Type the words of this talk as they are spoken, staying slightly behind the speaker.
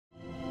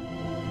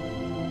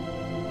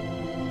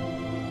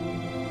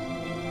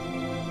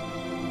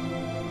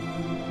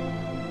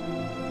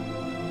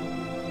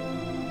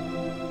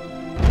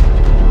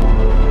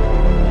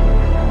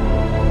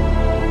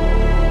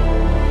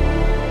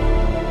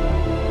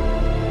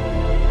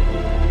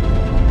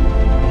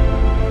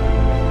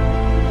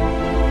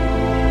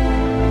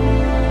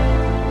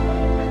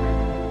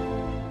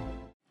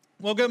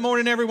Well, good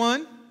morning,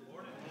 everyone.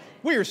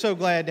 We are so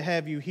glad to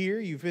have you here.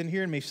 You've been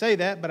hearing me say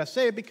that, but I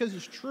say it because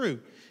it's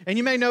true. And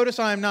you may notice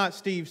I am not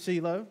Steve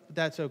Celo, but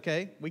that's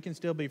okay. We can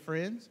still be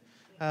friends.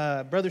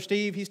 Brother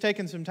Steve, he's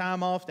taken some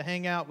time off to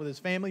hang out with his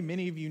family.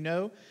 Many of you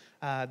know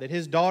that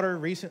his daughter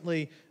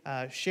recently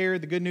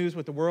shared the good news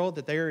with the world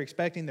that they are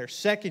expecting their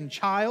second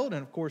child.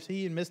 And of course,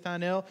 he and Miss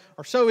Tynell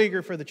are so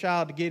eager for the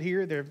child to get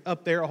here. They're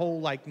up there a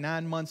whole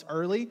 9 months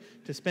early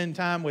to spend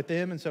time with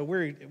them. And so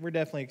we're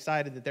definitely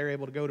excited that they're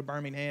able to go to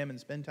Birmingham and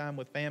spend time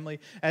with family,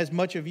 as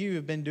much of you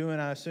have been doing,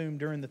 I assume,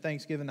 during the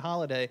Thanksgiving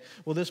holiday.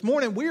 Well, this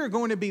morning we are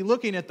going to be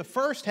looking at the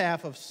first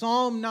half of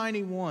Psalm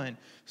 91.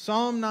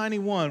 Psalm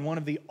 91, one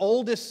of the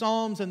oldest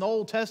psalms in the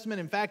Old Testament.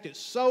 In fact, it's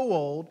so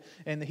old,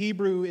 and the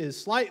Hebrew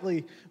is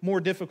slightly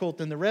more difficult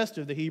than the rest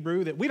of the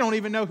Hebrew, that we don't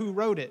even know who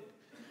wrote it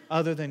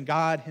other than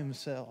God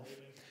Himself.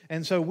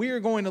 And so we are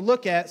going to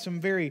look at some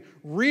very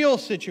real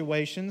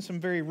situations, some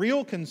very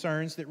real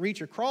concerns that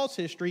reach across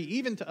history,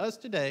 even to us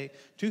today,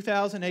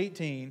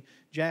 2018,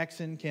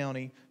 Jackson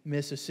County,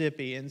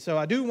 Mississippi. And so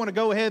I do want to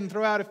go ahead and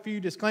throw out a few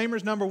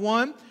disclaimers. Number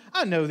one,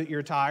 I know that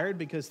you're tired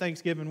because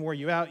Thanksgiving wore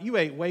you out. You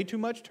ate way too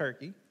much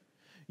turkey.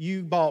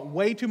 You bought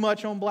way too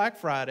much on Black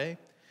Friday.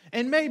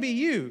 And maybe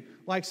you,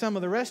 like some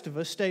of the rest of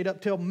us, stayed up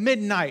till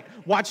midnight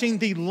watching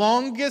the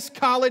longest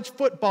college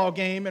football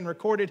game in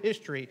recorded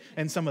history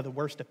and some of the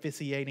worst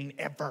officiating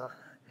ever.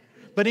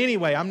 But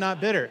anyway, I'm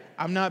not bitter.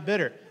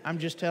 I'm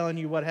just telling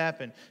you what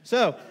happened.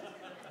 So,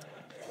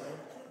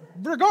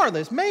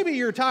 regardless, maybe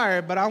you're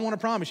tired, but I want to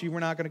promise you we're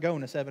not going to go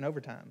into 7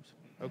 overtimes.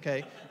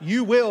 Okay?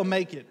 You will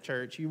make it,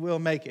 church. You will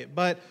make it.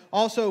 But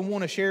also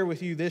want to share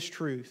with you this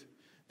truth,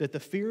 that the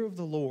fear of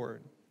the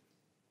Lord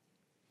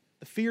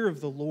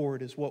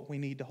is what we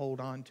need to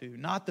hold on to.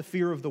 Not the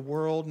fear of the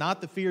world,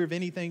 not the fear of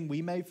anything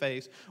we may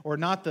face, or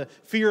not the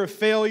fear of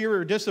failure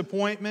or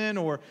disappointment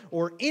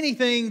or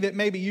anything that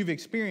maybe you've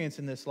experienced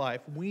in this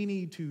life. We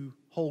need to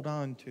hold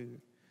on to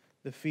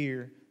the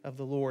fear of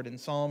the Lord in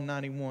Psalm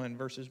 91,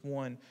 verses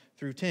 1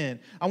 through 10.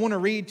 I want to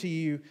read to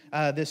you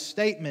this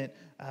statement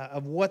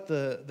of what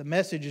the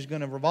message is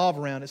going to revolve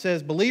around. It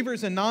says,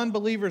 believers and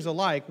non-believers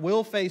alike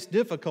will face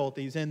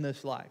difficulties in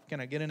this life.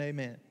 Can I get an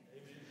amen?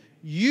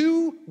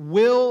 You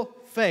will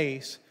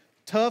face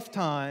tough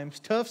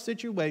times, tough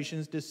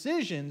situations,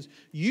 decisions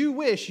you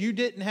wish you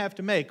didn't have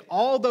to make.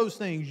 All those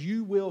things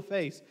you will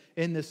face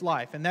in this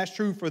life. And that's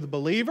true for the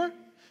believer,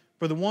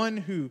 for the one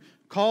who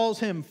calls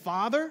Him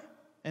Father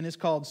and is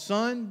called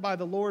Son by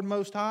the Lord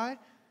Most High,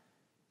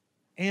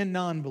 and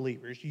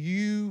non-believers.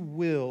 You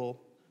will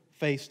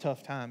face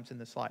tough times in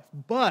this life.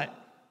 But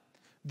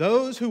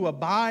those who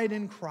abide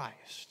in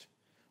Christ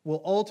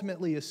will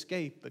ultimately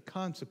escape the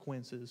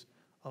consequences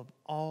of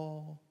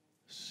all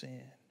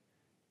sin.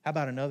 How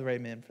about another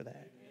amen for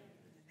that?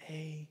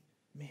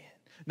 Amen.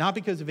 Not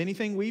because of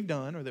anything we've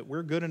done or that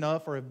we're good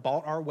enough or have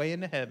bought our way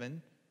into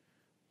heaven.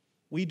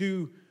 We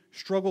do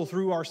struggle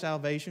through our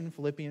salvation,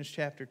 Philippians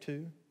chapter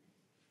 2.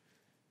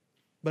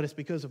 But it's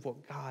because of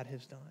what God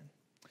has done.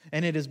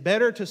 And it is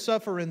better to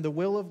suffer in the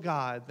will of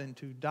God than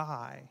to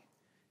die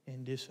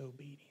in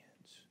disobedience.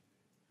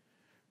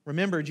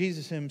 Remember,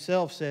 Jesus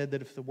Himself said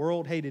that if the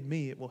world hated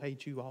me, it will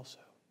hate you also.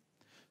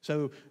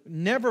 So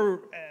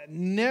never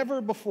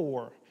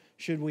before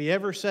should we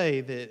ever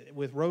say that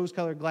with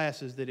rose-colored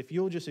glasses that if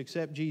you'll just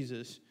accept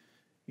Jesus,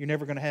 you're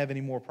never going to have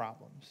any more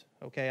problems.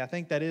 Okay, I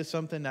think that is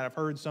something that I've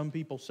heard some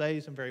people say,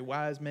 some very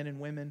wise men and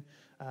women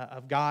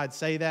of God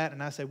say that.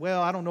 And I say,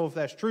 well, I don't know if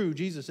that's true.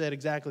 Jesus said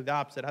exactly the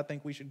opposite. I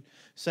think we should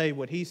say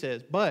what He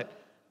says. But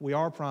we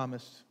are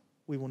promised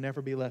we will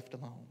never be left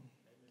alone.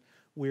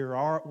 We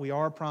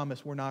are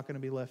promised we're not going to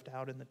be left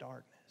out in the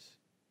darkness.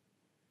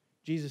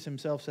 Jesus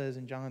Himself says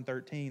in John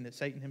 13 that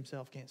Satan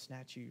himself can't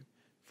snatch you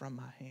from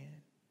my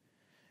hand.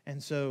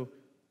 And so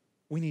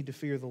we need to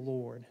fear the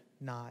Lord,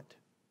 not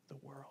the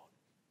world.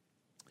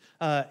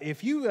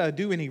 If you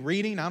do any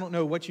reading, I don't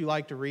know what you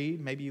like to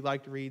read. Maybe you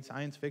like to read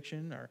science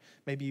fiction, or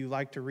maybe you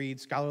like to read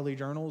scholarly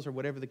journals, or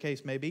whatever the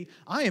case may be.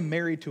 I am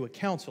married to a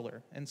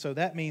counselor, and so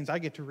that means I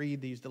get to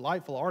read these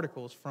delightful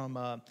articles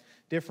from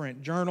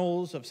different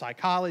journals of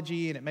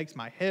psychology, and it makes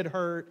my head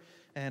hurt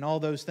and all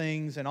those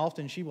things. And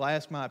often she will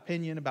ask my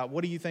opinion about,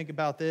 what do you think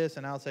about this?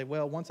 And I'll say,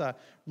 well, once I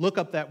look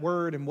up that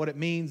word and what it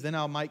means, then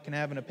I can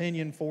have an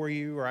opinion for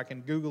you, or I can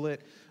Google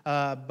it.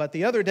 But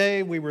the other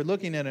day we were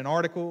looking at an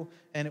article,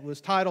 and it was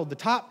titled, The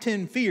Top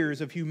 10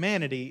 Fears of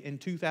Humanity in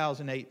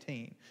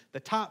 2018. The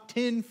Top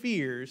 10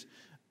 Fears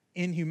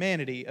in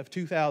Humanity of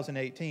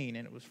 2018.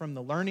 And it was from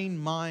the Learning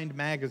Mind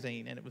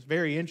magazine, and it was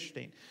very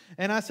interesting.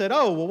 And I said,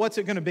 oh, well, what's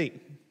it going to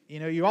be? You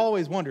know, you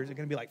always wonder, is it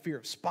going to be like fear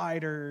of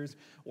spiders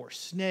or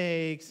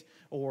snakes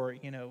or,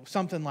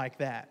 something like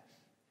that?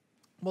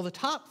 Well, the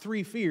top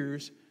 3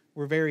 fears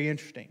were very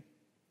interesting.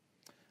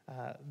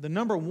 The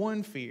number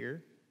 1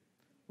 fear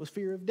was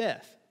fear of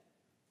death.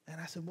 And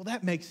I said, well,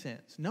 that makes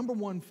sense. Number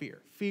 1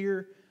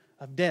 fear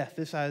of death.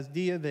 This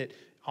idea that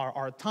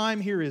our time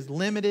here is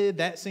limited,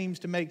 that seems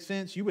to make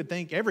sense. You would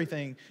think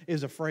everything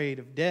is afraid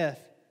of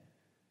death.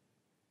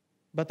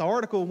 But the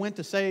article went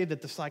to say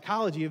that the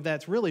psychology of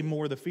that's really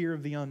more the fear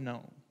of the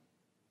unknown.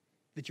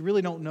 that you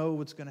really don't know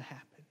what's going to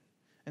happen.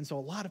 And so a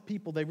lot of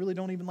people, they really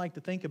don't even like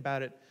to think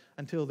about it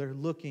until they're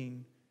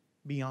looking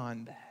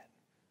beyond that,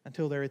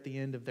 until they're at the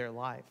end of their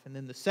life. And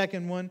then the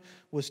second one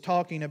was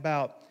talking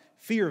about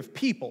fear of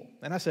people.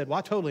 And I said, well,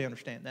 I totally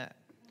understand that.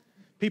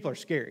 People are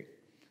scary.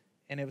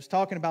 And it was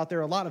talking about there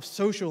are a lot of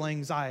social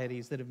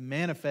anxieties that have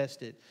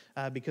manifested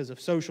because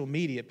of social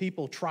media.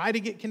 People try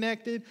to get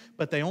connected,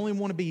 but they only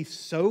want to be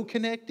so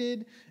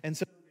connected. And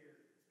so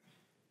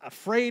they're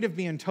afraid of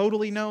being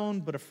totally known,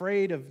 but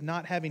afraid of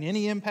not having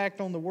any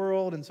impact on the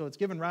world. And so it's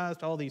given rise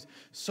to all these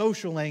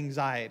social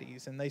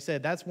anxieties. And they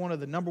said that's one of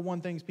the number one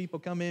things people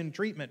come in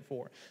treatment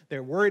for.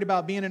 They're worried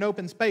about being in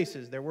open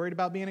spaces. They're worried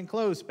about being in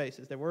closed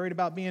spaces. They're worried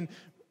about being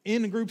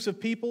in groups of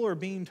people or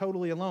being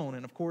totally alone.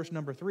 And of course,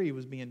 number 3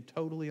 was being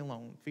totally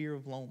alone, fear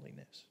of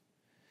loneliness.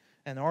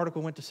 And the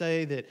article went to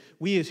say that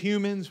we as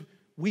humans,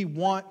 we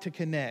want to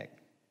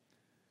connect,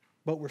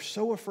 but we're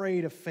so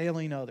afraid of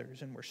failing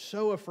others and we're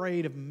so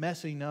afraid of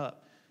messing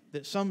up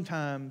that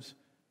sometimes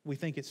we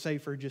think it's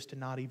safer just to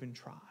not even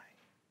try.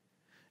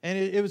 And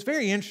it was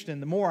very interesting.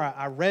 The more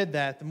I read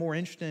that, the more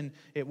interesting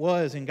it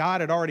was. And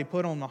God had already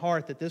put on the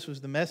heart that this was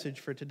the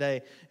message for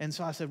today. And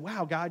so I said,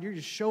 wow, God, you're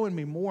just showing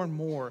me more and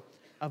more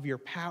of your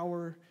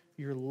power,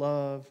 your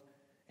love,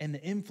 and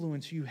the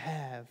influence you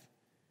have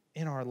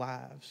in our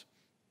lives.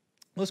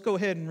 Let's go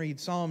ahead and read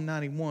Psalm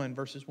 91,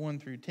 verses 1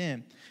 through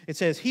 10. It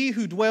says, "He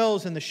who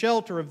dwells in the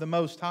shelter of the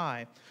Most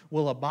High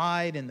will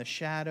abide in the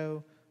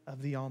shadow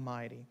of the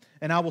Almighty.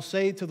 And I will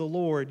say to the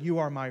Lord, you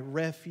are my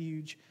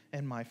refuge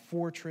and my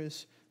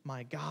fortress,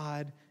 my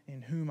God,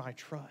 in whom I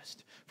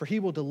trust. For he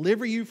will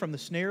deliver you from the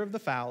snare of the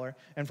fowler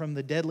and from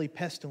the deadly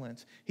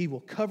pestilence. He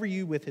will cover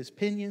you with his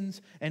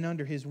pinions, and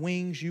under his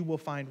wings you will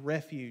find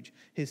refuge.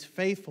 His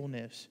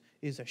faithfulness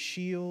is a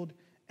shield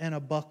and a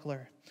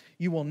buckler.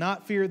 You will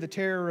not fear the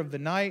terror of the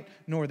night,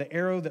 nor the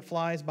arrow that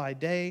flies by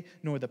day,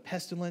 nor the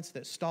pestilence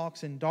that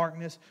stalks in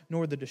darkness,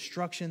 nor the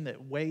destruction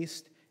that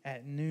wastes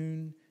at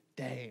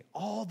noonday."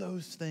 All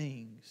those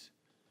things,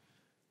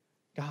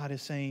 God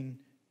is saying,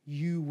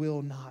 you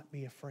will not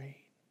be afraid.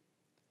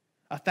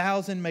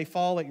 1,000 may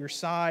fall at your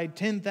side,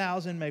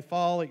 10,000 may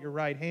fall at your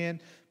right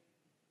hand,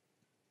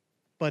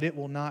 but it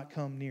will not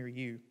come near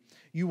you.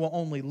 You will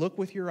only look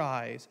with your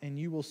eyes, and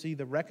you will see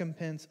the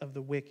recompense of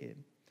the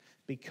wicked,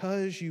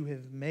 because you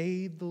have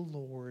made the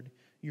Lord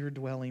your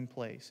dwelling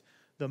place,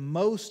 the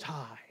Most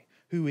High,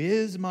 who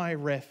is my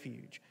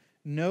refuge.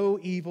 No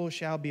evil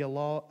shall be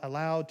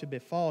allowed to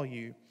befall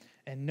you,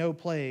 and no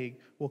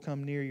plague will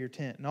come near your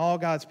tent. And all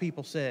God's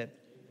people said,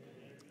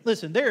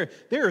 listen, there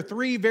are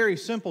 3 very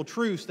simple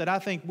truths that I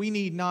think we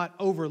need not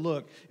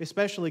overlook,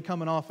 especially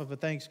coming off of a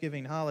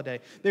Thanksgiving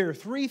holiday. There are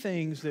 3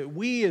 things that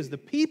we as the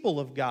people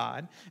of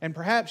God, and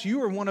perhaps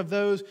you are one of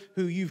those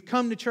who you've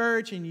come to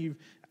church and you've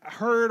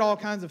heard all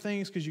kinds of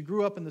things because you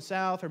grew up in the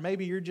South, or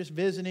maybe you're just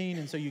visiting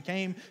and so you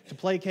came to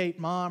placate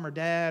mom or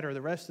dad or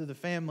the rest of the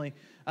family.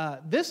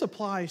 This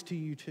applies to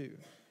you too.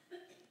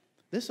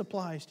 This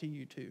applies to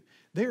you too.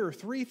 There are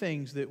 3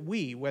 things that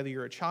we, whether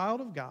you're a child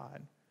of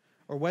God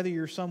or whether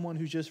you're someone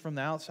who's just from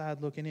the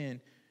outside looking in,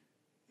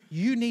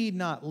 you need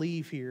not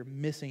leave here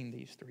missing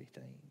these 3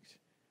 things.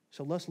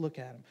 So let's look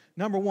at them.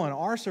 Number 1,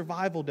 our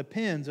survival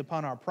depends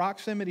upon our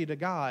proximity to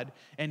God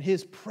and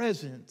His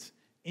presence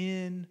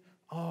in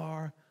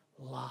our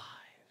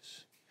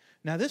lives.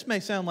 Now, this may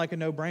sound like a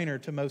no-brainer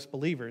to most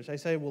believers. They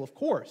say, well, of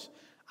course,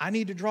 I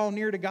need to draw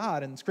near to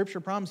God, and Scripture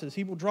promises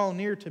He will draw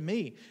near to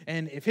me.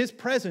 And if His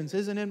presence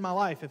isn't in my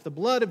life, if the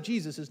blood of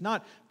Jesus is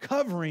not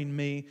covering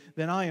me,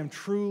 then I am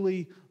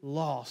truly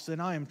lost,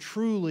 and I am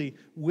truly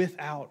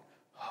without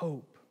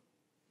hope.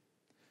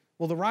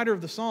 Well, the writer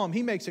of the psalm,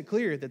 he makes it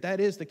clear that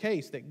that is the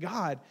case, that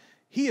God,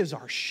 He is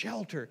our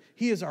shelter.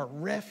 He is our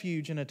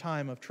refuge in a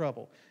time of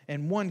trouble.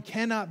 And one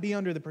cannot be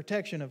under the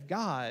protection of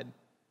God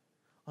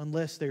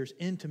unless there's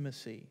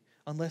intimacy,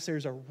 unless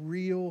there's a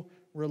real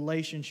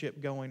relationship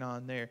going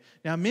on there.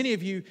 Now, many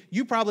of you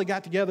probably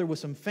got together with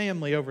some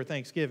family over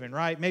Thanksgiving,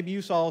 right? Maybe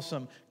you saw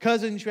some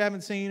cousins you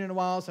haven't seen in a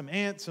while, some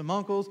aunts, some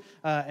uncles.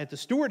 At the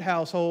Stewart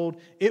household,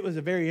 it was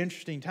a very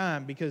interesting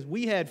time because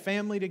we had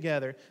family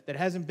together that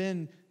hasn't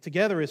been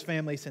together as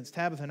family since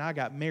Tabitha and I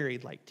got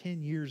married like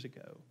 10 years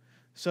ago.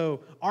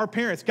 So our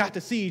parents got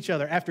to see each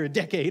other after a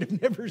decade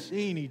of never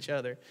seeing each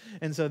other.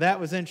 And so that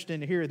was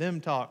interesting to hear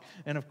them talk.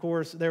 And of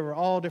course, there were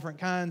all different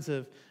kinds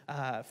of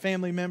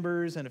family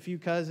members and a few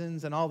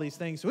cousins and all these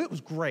things. So it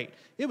was great.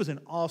 It was an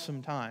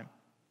awesome time.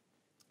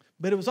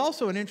 But it was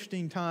also an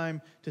interesting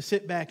time to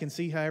sit back and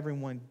see how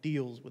everyone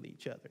deals with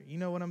each other. You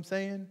know what I'm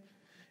saying?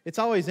 It's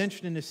always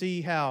interesting to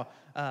see how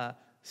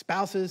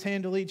spouses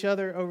handle each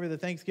other over the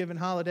Thanksgiving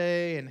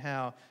holiday and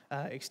how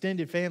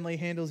extended family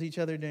handles each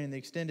other during the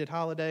extended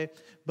holiday.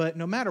 But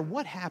no matter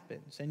what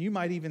happens, and you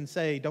might even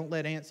say, don't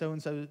let Aunt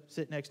so-and-so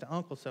sit next to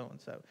Uncle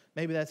so-and-so.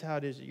 Maybe that's how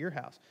it is at your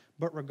house.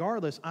 But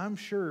regardless, I'm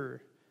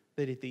sure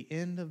that at the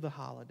end of the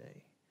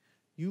holiday,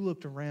 you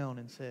looked around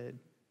and said,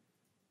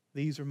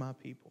 these are my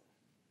people.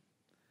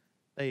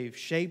 They've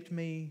shaped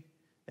me.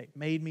 They've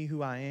made me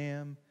who I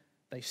am.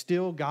 They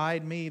still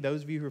guide me.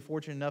 Those of you who are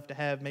fortunate enough to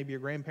have maybe your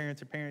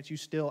grandparents or parents, you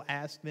still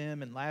ask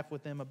them and laugh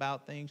with them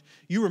about things.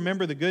 You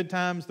remember the good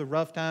times, the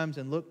rough times,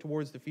 and look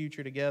towards the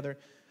future together.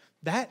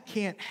 That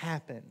can't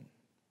happen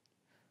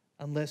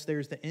unless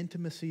there's the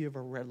intimacy of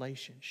a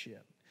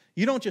relationship.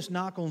 You don't just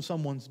knock on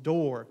someone's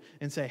door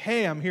and say,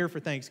 hey, I'm here for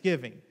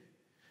Thanksgiving.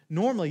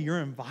 Normally you're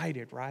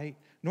invited, right?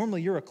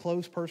 Normally you're a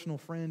close personal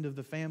friend of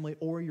the family,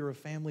 or you're a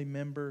family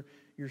member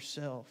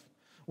yourself.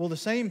 Well, the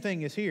same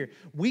thing is here.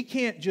 We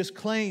can't just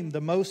claim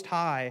the Most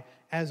High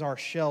as our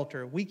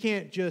shelter. We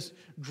can't just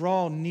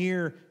draw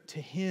near to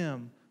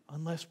Him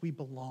unless we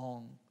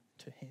belong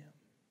to Him.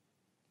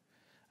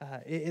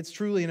 It's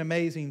truly an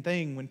amazing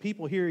thing. When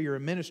people hear you're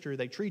a minister,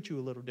 they treat you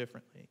a little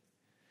differently.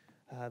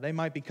 They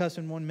might be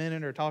cussing one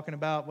minute or talking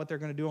about what they're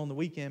going to do on the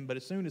weekend, but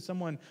as soon as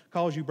someone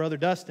calls you Brother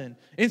Dustin,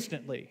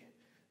 instantly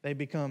they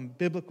become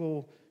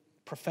biblical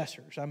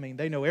professors. I mean,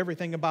 they know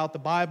everything about the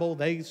Bible.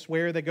 They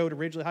swear they go to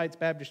Ridgely Heights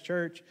Baptist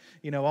Church,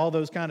 all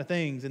those kind of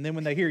things. And then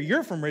when they hear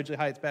you're from Ridgely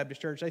Heights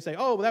Baptist Church, they say,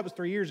 oh, well, that was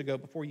 3 years ago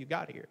before you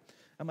got here.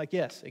 I'm like,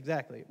 yes,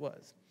 exactly, it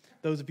was.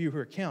 Those of you who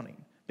are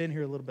counting, been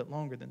here a little bit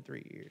longer than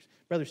 3 years.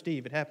 Brother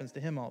Steve, it happens to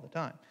him all the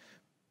time.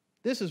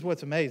 This is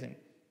what's amazing.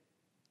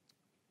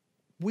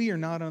 We are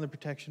not under the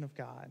protection of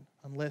God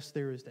unless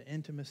there is the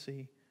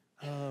intimacy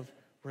of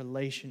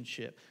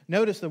relationship.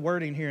 Notice the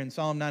wording here in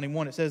Psalm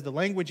 91. It says the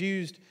language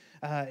used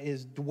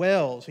is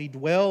dwells. He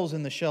dwells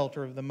in the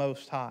shelter of the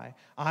Most High.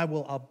 I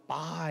will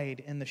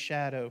abide in the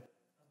shadow of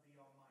the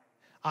Almighty.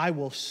 I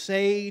will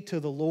say to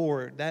the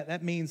Lord.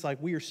 That means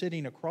like we are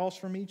sitting across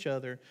from each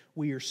other.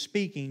 We are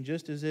speaking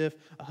just as if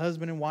a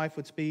husband and wife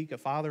would speak, a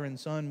father and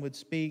son would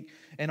speak.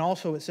 And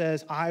also it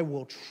says, I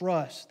will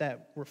trust,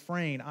 that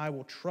refrain, I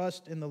will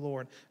trust in the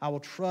Lord. I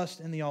will trust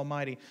in the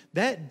Almighty.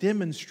 That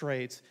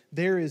demonstrates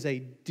there is a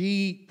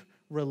deep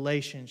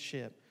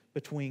relationship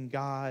between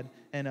God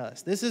and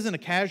us. This isn't a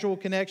casual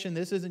connection.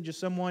 This isn't just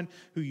someone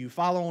who you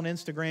follow on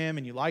Instagram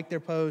and you like their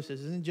posts.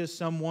 This isn't just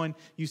someone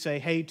you say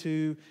hey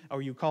to,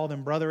 or you call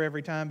them brother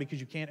every time because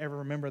you can't ever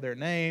remember their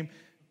name.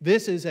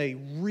 This is a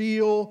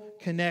real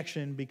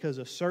connection because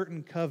a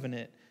certain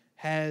covenant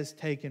has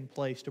taken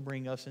place to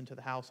bring us into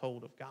the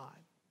household of God.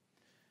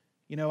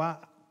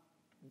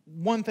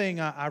 One thing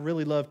I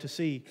really love to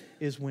see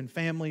is when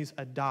families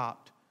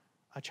adopt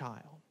a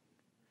child.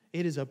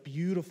 It is a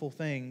beautiful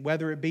thing,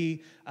 whether it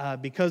be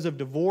because of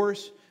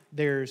divorce,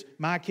 there's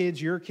my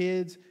kids, your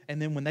kids,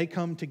 and then when they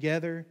come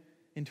together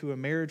into a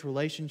marriage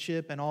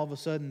relationship and all of a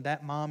sudden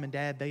that mom and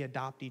dad, they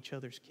adopt each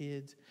other's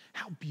kids.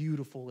 How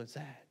beautiful is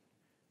that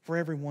for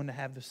everyone to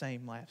have the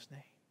same last name?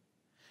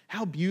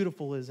 How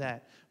beautiful is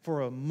that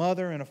for a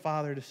mother and a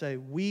father to say,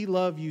 we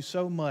love you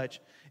so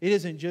much, it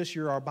isn't just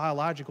you're our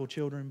biological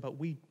children, but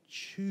we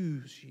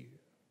choose you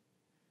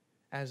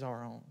as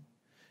our own.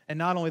 And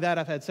not only that,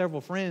 I've had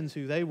several friends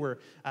who their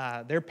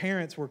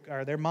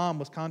mom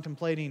was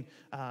contemplating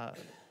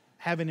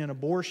having an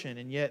abortion,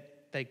 and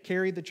yet they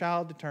carried the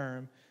child to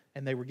term,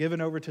 and they were given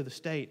over to the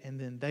state, and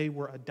then they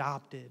were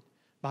adopted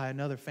by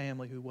another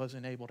family who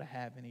wasn't able to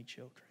have any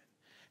children.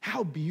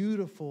 How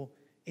beautiful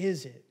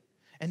is it?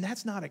 And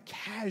that's not a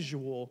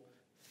casual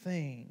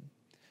thing.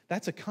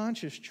 That's a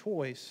conscious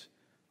choice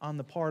on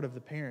the part of the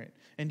parent.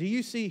 And do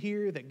you see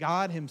here that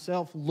God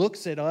Himself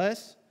looks at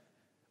us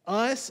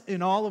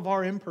in all of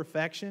our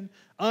imperfection,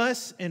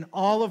 us in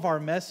all of our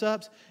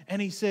mess-ups,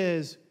 and He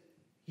says,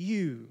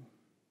 you,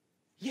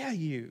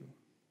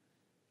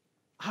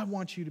 I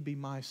want you to be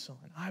my son.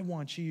 I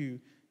want you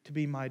to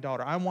be my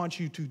daughter. I want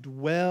you to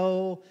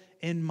dwell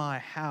in my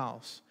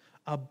house.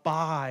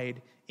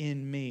 Abide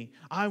in me.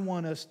 I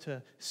want us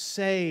to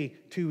say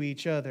to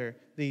each other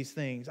these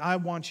things. I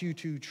want you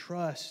to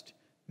trust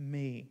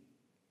me.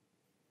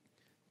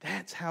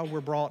 That's how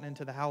we're brought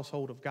into the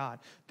household of God.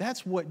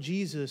 That's what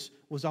Jesus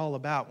was all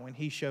about when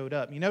He showed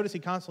up. You notice He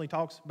constantly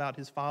talks about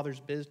His Father's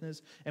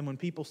business, and when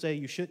people say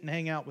you shouldn't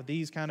hang out with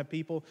these kind of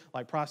people,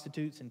 like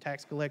prostitutes and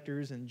tax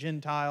collectors and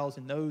Gentiles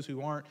and those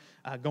who aren't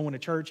going to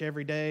church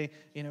every day,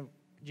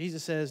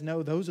 Jesus says,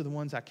 no, those are the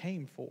ones I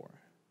came for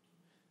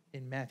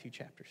in Matthew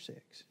chapter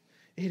 6.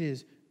 It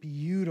is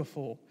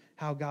beautiful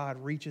how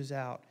God reaches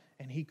out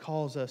and He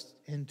calls us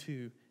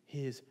into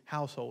His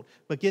household.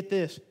 But get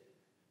this,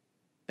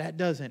 that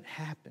doesn't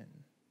happen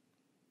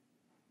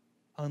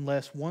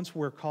unless once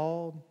we're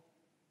called,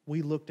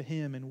 we look to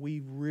Him and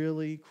we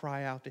really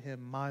cry out to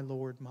Him, my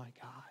Lord, my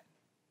God.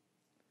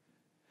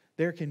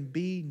 There can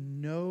be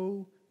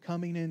no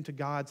coming into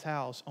God's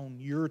house on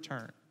your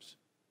terms.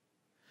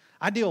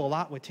 I deal a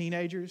lot with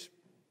teenagers,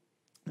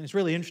 and it's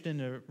really interesting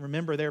to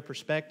remember their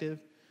perspective.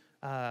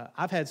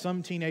 I've had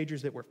some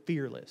teenagers that were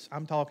fearless.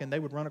 I'm talking they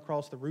would run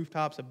across the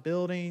rooftops of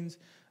buildings.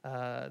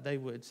 They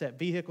would set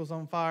vehicles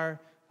on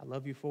fire. I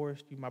love you,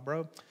 Forrest. You my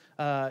bro.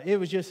 It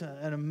was just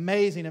an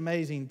amazing,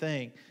 amazing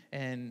thing.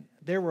 And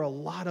there were a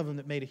lot of them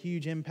that made a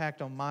huge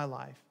impact on my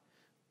life.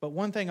 But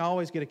one thing I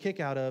always get a kick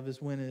out of is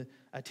when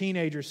a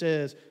teenager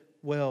says,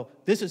 well,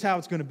 this is how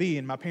it's going to be,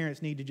 and my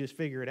parents need to just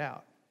figure it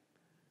out.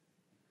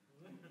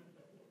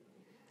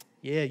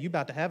 Yeah, you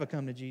about to have a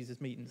come to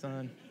Jesus meeting,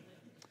 son.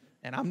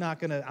 And I'm not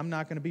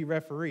gonna be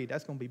refereed.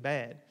 That's gonna be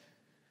bad.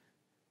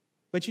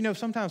 But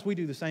sometimes we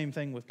do the same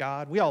thing with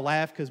God. We all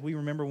laugh because we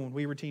remember when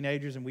we were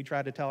teenagers and we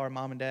tried to tell our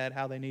mom and dad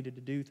how they needed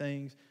to do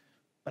things.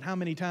 But how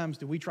many times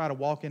do we try to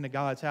walk into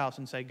God's house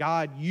and say,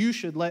 God, you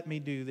should let me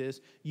do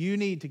this. You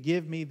need to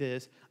give me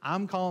this.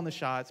 I'm calling the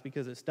shots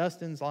because it's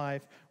Dustin's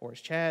life or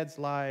it's Chad's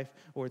life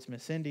or it's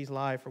Miss Cindy's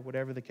life or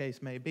whatever the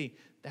case may be.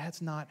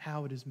 That's not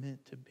how it is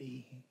meant to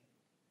be.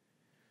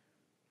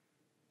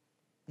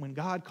 When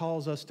God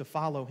calls us to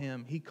follow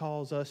Him, He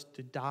calls us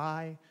to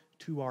die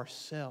to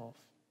ourselves.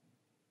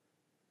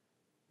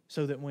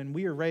 So that when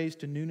we are raised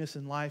to newness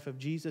in life of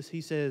Jesus,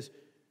 He says,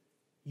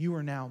 you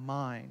are now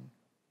mine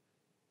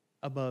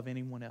above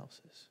anyone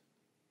else's.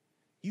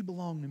 You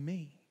belong to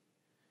me.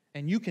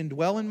 And you can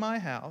dwell in my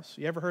house.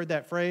 You ever heard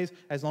that phrase,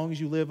 as long as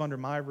you live under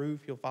my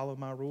roof, you'll follow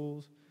my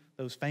rules?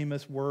 Those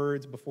famous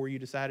words before you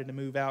decided to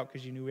move out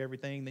because you knew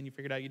everything, then you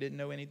figured out you didn't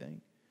know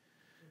anything.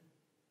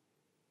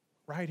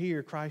 Right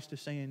here, Christ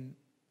is saying,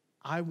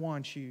 I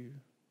want you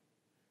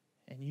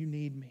and you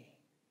need me.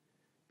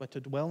 But to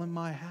dwell in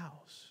my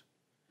house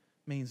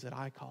means that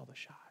I call the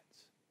shots.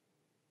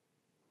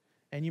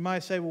 And you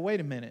might say, well, wait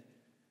a minute.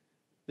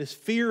 This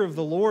fear of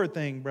the Lord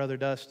thing, Brother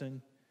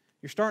Dustin,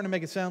 you're starting to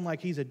make it sound like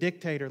He's a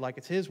dictator, like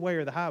it's His way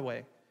or the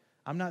highway.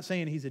 I'm not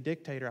saying He's a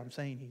dictator. I'm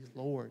saying He's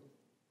Lord.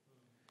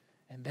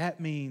 And that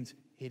means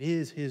it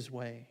is His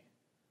way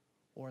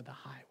or the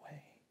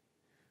highway.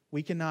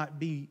 We cannot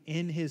be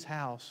in His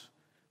house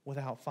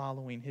without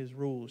following His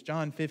rules.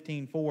 John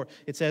 15:4,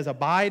 it says,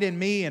 abide in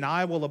me and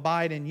I will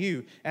abide in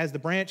you. As the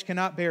branch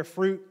cannot bear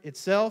fruit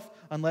itself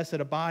unless it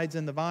abides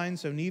in the vine,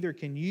 so neither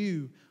can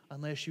you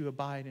unless you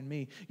abide in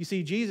me. You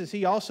see, Jesus,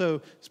 He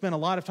also spent a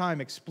lot of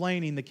time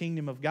explaining the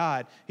kingdom of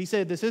God. He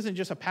said this isn't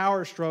just a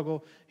power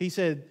struggle. He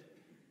said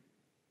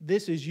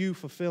this is you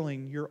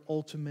fulfilling your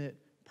ultimate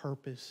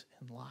purpose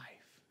in life.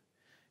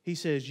 He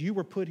says you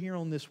were put here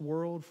on this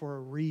world for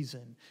a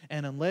reason,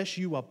 and unless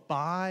you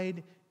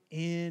abide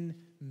in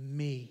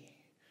me,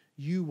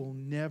 you will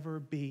never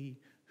be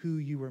who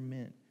you were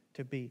meant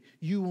to be.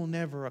 You will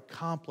never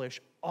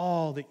accomplish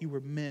all that you were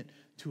meant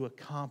to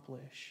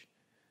accomplish.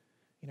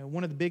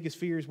 One of the biggest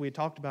fears we had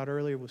talked about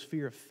earlier was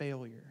fear of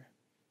failure.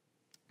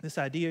 This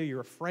idea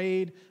you're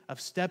afraid of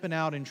stepping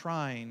out and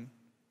trying,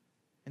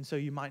 and so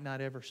you might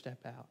not ever step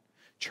out.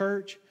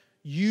 Church,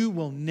 you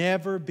will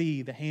never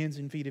be the hands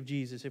and feet of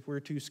Jesus if we're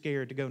too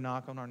scared to go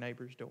knock on our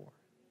neighbor's door.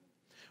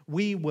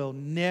 We will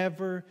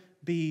never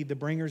be the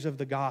bringers of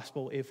the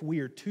gospel if we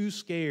are too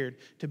scared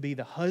to be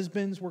the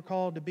husbands we're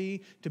called to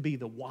be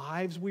the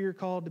wives we are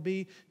called to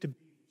be the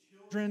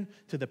children,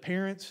 to the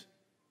parents.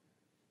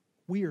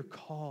 We are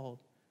called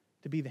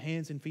to be the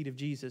hands and feet of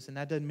Jesus, and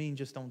that doesn't mean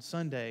just on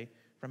Sunday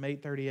from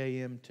 8:30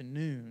 a.m. to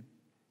noon.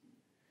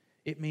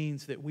 It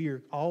means that we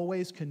are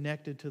always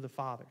connected to the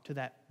Father, to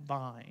that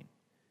vine,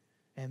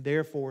 and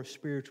therefore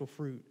spiritual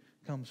fruit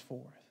comes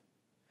forth.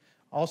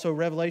 Also,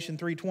 Revelation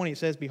 3:20, it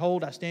says,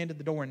 behold, I stand at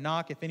the door and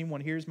knock. If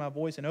anyone hears my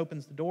voice and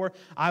opens the door,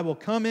 I will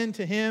come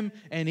into him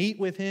and eat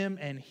with him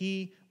and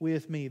he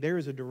with me. There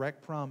is a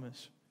direct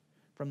promise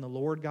from the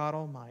Lord God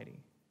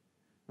Almighty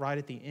right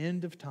at the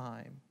end of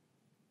time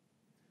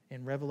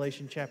in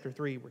Revelation chapter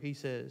 3 where He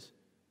says,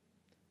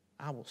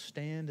 I will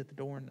stand at the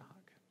door and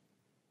knock.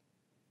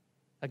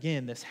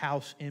 Again, this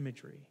house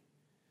imagery.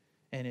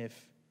 And if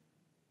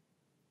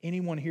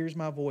anyone hears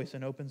my voice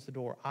and opens the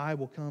door, I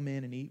will come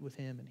in and eat with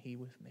him and he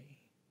with me.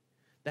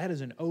 That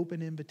is an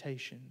open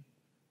invitation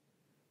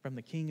from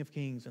the King of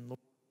Kings and Lord.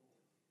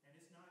 And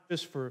it's not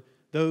just for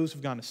those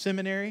who've gone to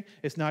seminary.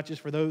 It's not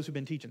just for those who've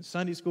been teaching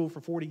Sunday school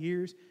for 40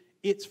 years.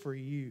 It's for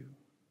you.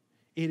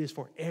 It is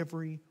for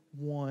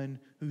everyone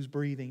who's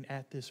breathing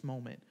at this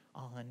moment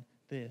on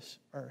this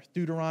earth.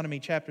 Deuteronomy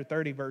chapter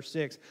 30, verse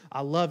 6.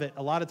 I love it.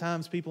 A lot of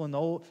times people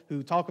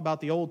who talk about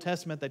the Old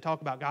Testament, they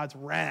talk about God's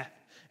wrath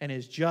and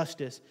His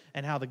justice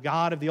and how the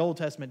God of the Old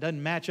Testament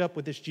doesn't match up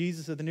with this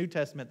Jesus of the New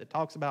Testament that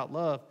talks about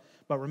love.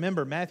 But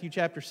remember, Matthew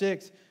chapter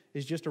 6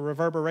 is just a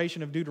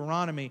reverberation of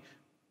Deuteronomy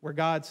where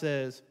God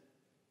says,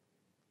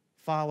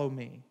 follow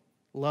me,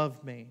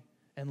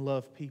 and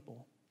love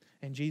people.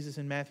 And Jesus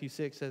in Matthew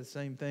 6 says the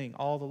same thing.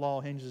 All the law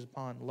hinges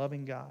upon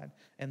loving God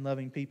and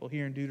loving people.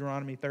 Here in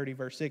Deuteronomy 30,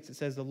 verse 6, it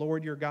says, the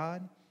Lord your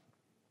God,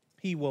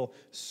 He will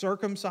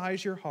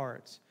circumcise your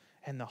hearts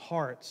and the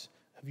hearts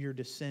of your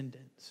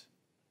descendants.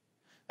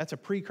 That's a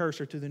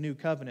precursor to the new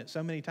covenant.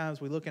 So many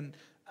times we look in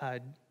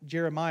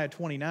Jeremiah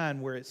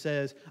 29 where it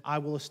says, I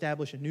will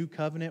establish a new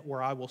covenant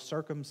where I will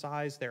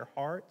circumcise their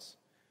hearts.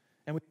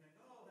 And we think,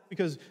 oh, that's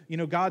because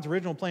God's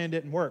original plan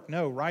didn't work.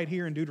 No, right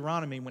here in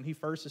Deuteronomy, when He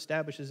first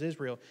establishes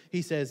Israel,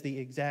 He says the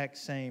exact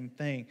same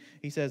thing.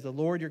 He says, the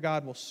Lord your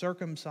God will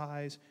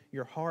circumcise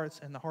your hearts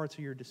and the hearts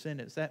of your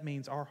descendants. That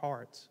means our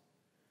hearts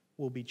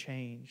will be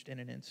changed in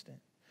an instant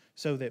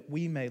so that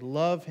we may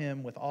love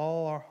Him with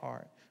all our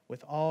heart,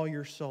 with all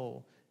your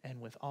soul,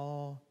 and with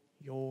all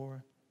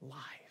your life.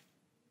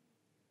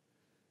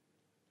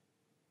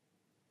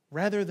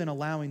 Rather than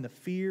allowing the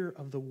fear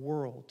of the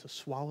world to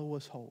swallow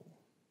us whole,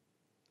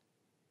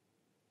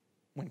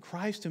 when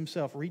Christ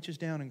himself reaches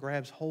down and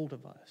grabs hold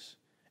of us,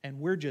 and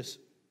we're just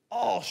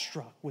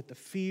awestruck with the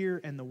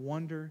fear and the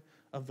wonder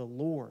of the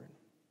Lord,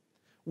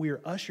 we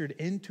are ushered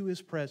into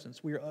his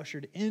presence. We are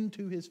ushered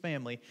into his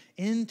family,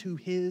 into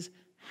his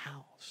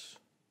house.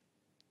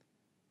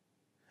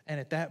 And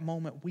at that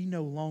moment, we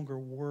no longer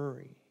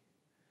worry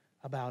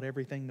about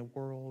everything the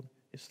world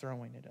is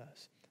throwing at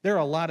us. There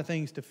are a lot of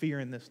things to fear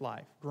in this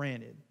life,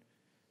 granted.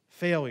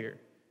 Failure.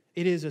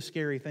 It is a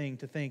scary thing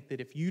to think that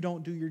if you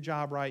don't do your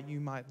job right, you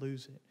might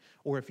lose it.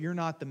 Or if you're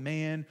not the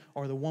man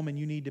or the woman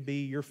you need to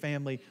be, your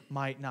family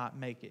might not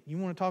make it. You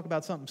want to talk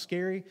about something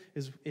scary?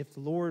 Is if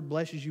the Lord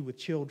blesses you with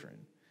children.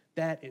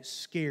 That is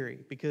scary,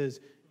 because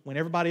when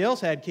everybody else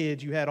had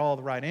kids, you had all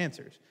the right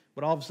answers.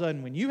 But all of a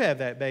sudden, when you have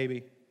that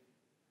baby,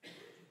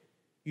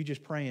 you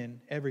just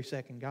praying every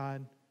second,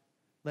 God,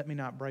 let me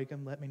not break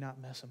them, let me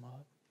not mess them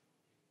up.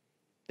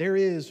 There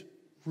is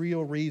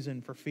real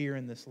reason for fear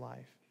in this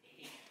life.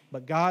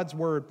 But God's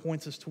word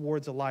points us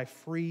towards a life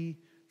free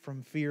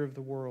from fear of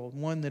the world,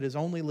 one that is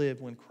only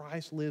lived when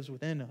Christ lives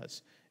within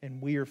us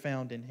and we are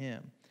found in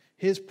him.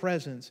 His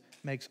presence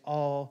makes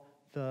all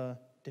the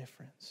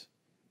difference.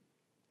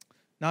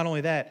 Not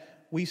only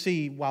that, we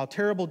see while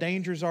terrible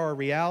dangers are a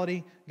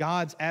reality,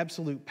 God's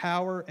absolute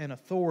power and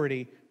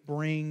authority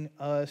bring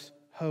us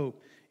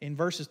hope. In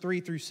verses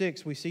 3 through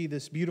 6, we see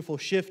this beautiful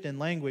shift in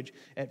language.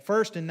 At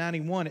first in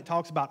 91, it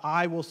talks about,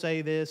 I will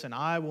say this and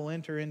I will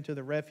enter into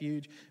the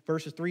refuge.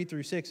 Verses 3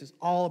 through 6 is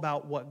all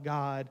about what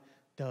God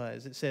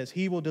does. It says,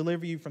 he will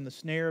deliver you from the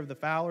snare of the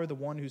fowler, the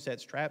one who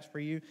sets traps for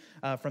you,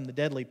 from the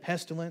deadly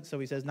pestilence. So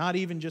he says, not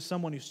even just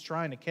someone who's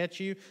trying to catch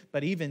you,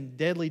 but even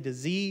deadly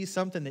disease,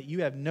 something that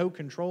you have no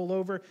control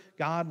over.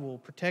 God will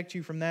protect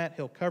you from that.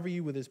 He'll cover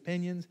you with his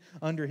pinions.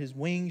 Under his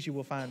wings, you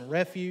will find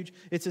refuge.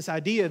 It's this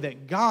idea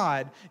that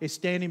God is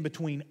standing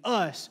between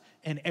us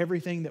and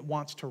everything that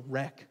wants to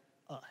wreck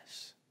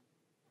us.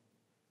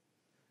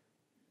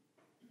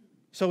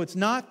 So it's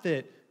not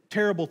that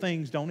terrible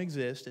things don't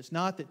exist. It's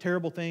not that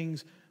terrible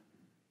things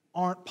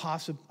aren't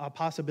a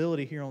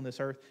possibility here on this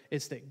earth.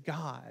 It's that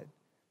God,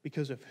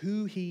 because of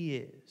who he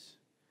is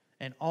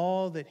and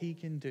all that he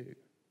can do,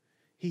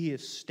 he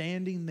is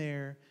standing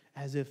there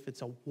as if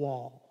it's a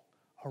wall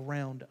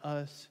around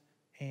us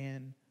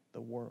and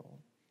the world.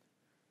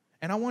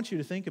 And I want you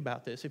to think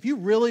about this. If you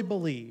really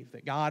believe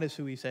that God is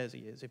who he says he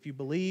is, if you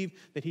believe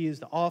that he is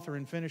the author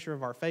and finisher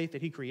of our faith,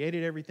 that he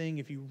created everything,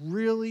 if you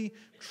really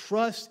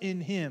trust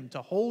in him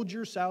to hold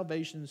your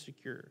salvation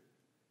secure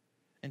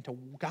and to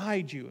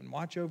guide you and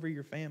watch over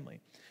your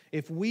family,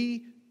 if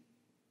we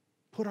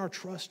put our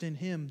trust in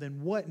him,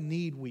 then what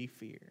need we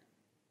fear?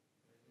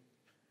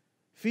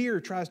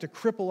 Fear tries to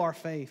cripple our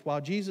faith, while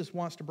Jesus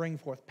wants to bring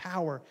forth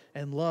power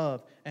and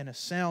love and a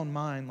sound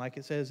mind, like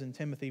it says in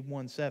Timothy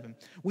 1:7.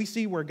 We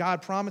see where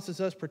God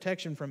promises us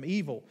protection from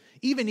evil,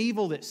 even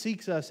evil that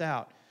seeks us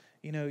out.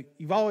 You know,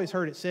 you've always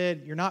heard it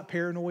said, you're not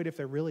paranoid if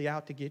they're really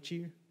out to get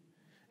you.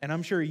 And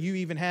I'm sure you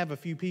even have a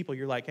few people,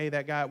 you're like, hey,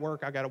 that guy at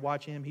work, I got to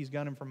watch him. He's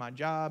gunning for my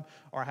job.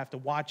 Or I have to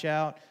watch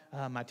out.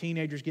 My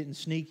teenager's getting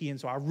sneaky, and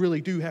so I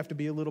really do have to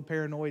be a little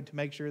paranoid to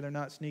make sure they're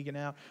not sneaking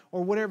out.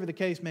 Or whatever the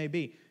case may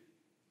be.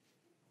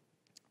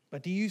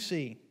 But do you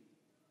see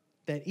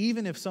that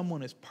even if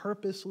someone is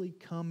purposely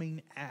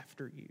coming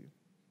after you,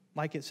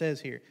 like it says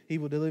here, he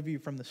will deliver you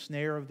from the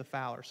snare of the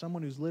fowler,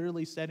 someone who's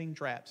literally setting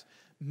traps,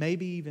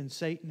 maybe even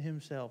Satan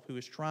himself, who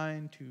is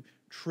trying to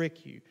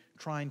trick you,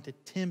 trying to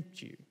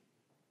tempt you.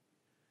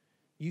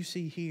 You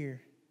see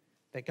here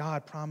that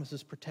God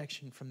promises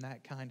protection from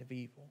that kind of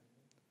evil.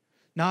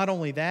 Not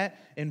only that,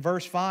 in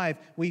verse 5,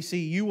 we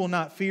see, you will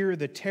not fear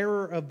the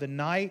terror of the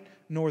night,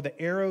 nor the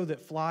arrow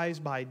that flies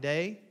by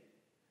day.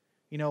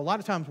 You know, a lot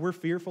of times we're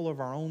fearful of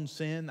our own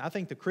sin. I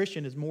think the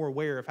Christian is more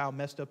aware of how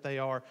messed up they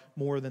are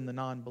more than the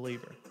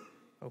non-believer,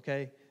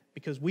 okay?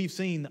 Because we've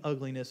seen the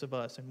ugliness of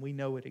us and we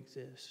know it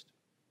exists.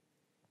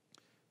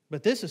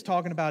 But this is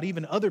talking about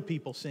even other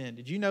people's sin.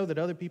 Did you know that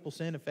other people's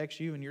sin affects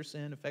you and your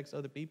sin affects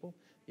other people?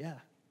 Yeah,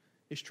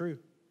 it's true.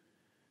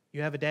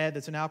 You have a dad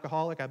that's an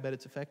alcoholic, I bet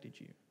it's affected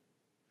you.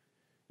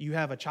 You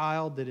have a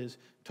child that is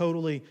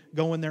totally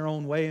going their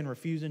own way and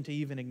refusing to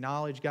even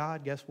acknowledge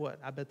God, guess what?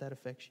 I bet that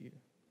affects you.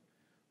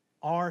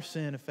 Our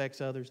sin affects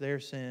others.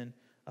 Their sin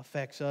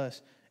affects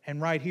us.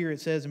 And right here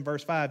it says in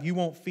verse 5, you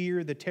won't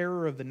fear the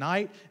terror of the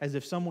night, as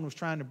if someone was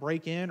trying to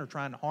break in or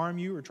trying to harm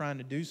you or trying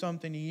to do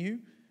something to you.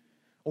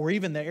 Or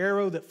even the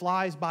arrow that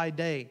flies by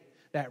day,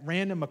 that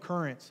random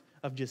occurrence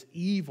of just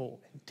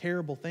evil and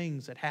terrible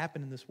things that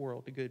happen in this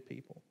world to good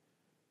people.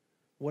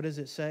 What does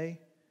it say?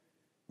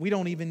 We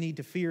don't even need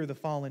to fear the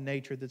fallen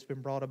nature that's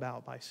been brought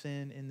about by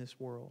sin in this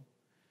world,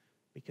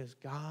 because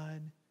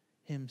God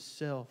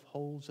himself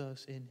holds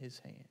us in his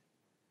hand.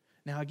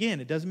 Now again,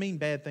 it doesn't mean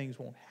bad things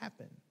won't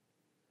happen.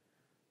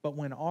 But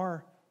when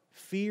our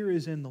fear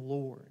is in the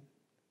Lord,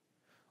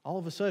 all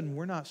of a sudden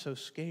we're not so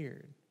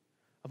scared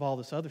of all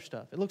this other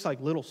stuff. It looks like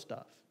little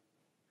stuff.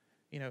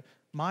 You know,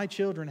 my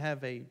children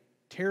have a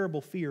terrible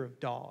fear of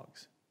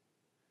dogs.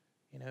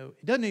 You know,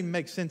 it doesn't even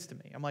make sense to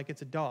me. I'm like,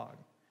 it's a dog.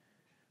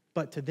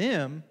 But to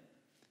them,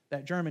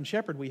 That German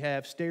Shepherd we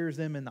have stares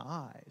them in the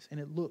eyes, and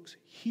it looks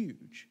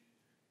huge.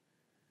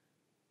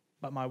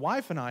 But my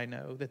wife and I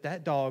know that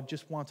that dog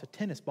just wants a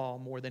tennis ball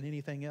more than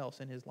anything else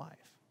in his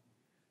life.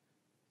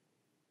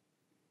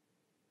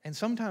 And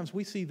sometimes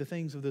we see the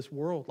things of this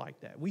world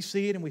like that. We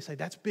see it and we say,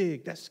 that's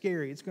big, that's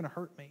scary, it's going to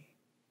hurt me.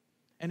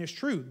 And it's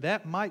true,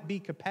 that might be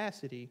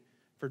capacity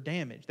for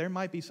damage. There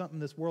might be something in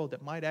this world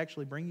that might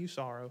actually bring you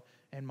sorrow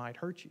and might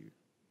hurt you.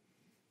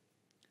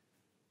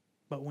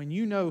 But when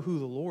you know who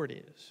the Lord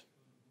is,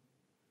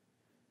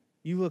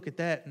 you look at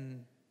that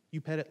and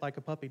you pet it like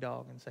a puppy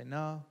dog and say,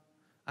 no,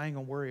 I ain't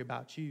going to worry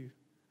about you.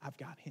 I've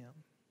got Him.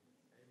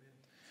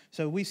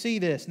 So we see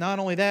this. Not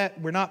only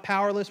that, we're not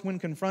powerless when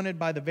confronted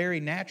by the very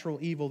natural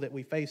evil that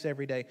we face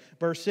every day.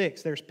 Verse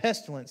 6, there's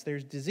pestilence,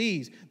 there's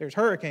disease, there's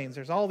hurricanes,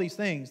 there's all these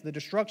things. The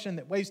destruction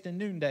that wastes in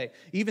noonday,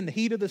 even the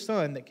heat of the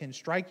sun that can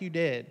strike you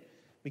dead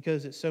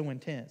because it's so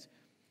intense.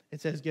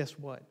 It says, guess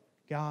what?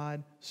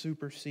 God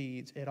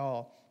supersedes it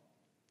all.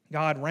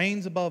 God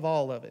reigns above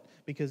all of it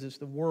because it's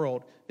the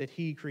world that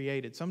He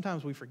created.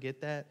 Sometimes we forget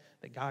that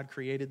God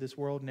created this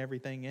world and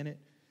everything in it.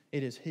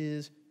 It is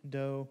His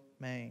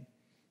domain.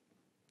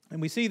 And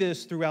we see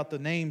this throughout the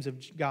names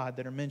of God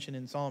that are mentioned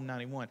in Psalm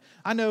 91.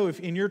 I know if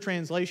in your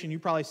translation you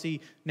probably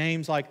see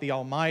names like the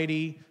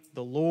Almighty,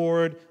 the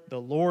Lord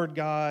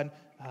God,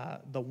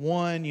 the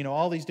One.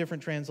 All these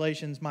different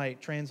translations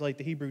might translate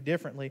the Hebrew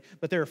differently.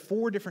 But there are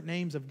 4 different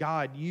names of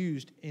God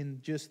used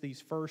in just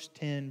these first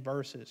 10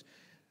 verses.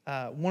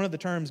 One of the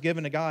terms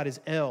given to God is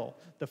El,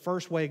 the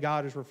first way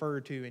God is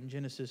referred to in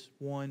Genesis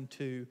 1,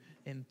 2,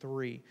 and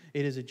 3.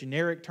 It is a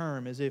generic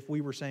term, as if we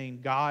were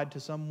saying God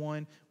to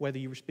someone, whether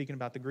you were speaking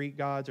about the Greek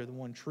gods or the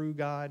one true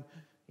God.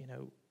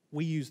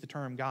 We use the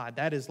term God.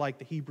 That is like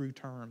the Hebrew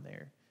term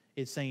there.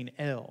 It's saying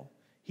El.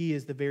 He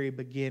is the very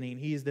beginning.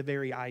 He is the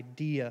very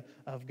idea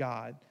of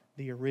God,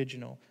 the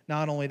original.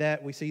 Not only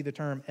that, we see the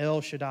term El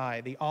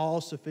Shaddai, the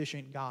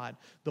all-sufficient God,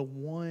 the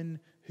one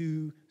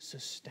who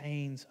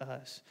sustains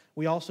us.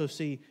 We also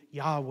see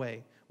Yahweh,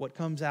 what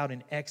comes out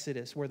in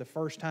Exodus, where the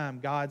first time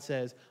God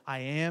says, I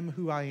am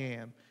who I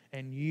am,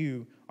 and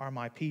you are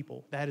my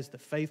people. That is the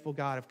faithful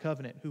God of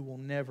covenant who will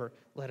never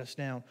let us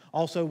down.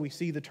 Also, we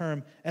see the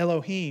term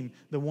Elohim,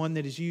 the one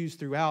that is used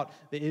throughout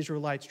the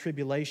Israelites'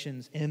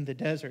 tribulations in the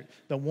desert,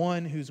 the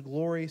one whose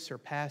glory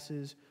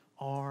surpasses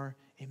our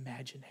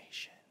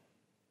imagination.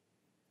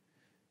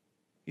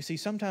 You see,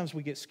 sometimes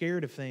we get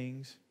scared of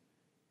things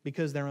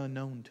because they're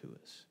unknown to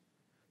us.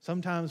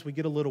 Sometimes we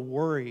get a little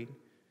worried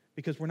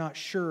because we're not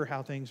sure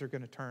how things are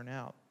going to turn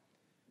out.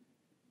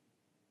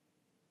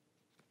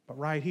 But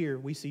right here,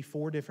 we see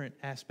 4 different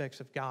aspects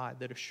of God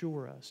that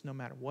assure us no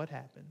matter what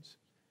happens,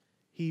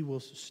 He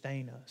will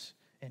sustain us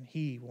and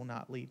He will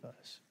not leave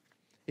us.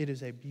 It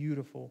is a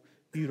beautiful,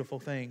 beautiful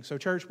thing. So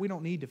church, we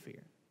don't need to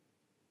fear.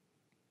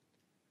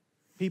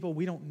 People,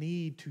 we don't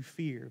need to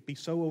fear, be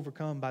so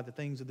overcome by the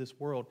things of this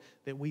world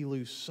that we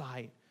lose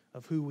sight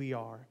of who we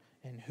are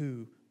and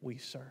who we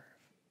serve.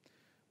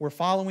 We're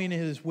following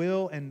His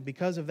will, and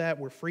because of that,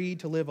 we're free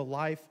to live a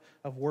life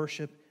of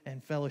worship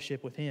and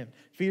fellowship with Him.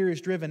 Fear is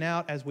driven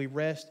out as we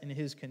rest in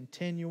His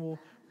continual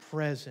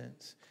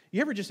presence. You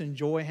ever just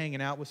enjoy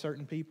hanging out with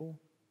certain people?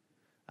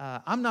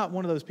 I'm not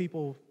one of those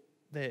people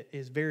that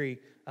is very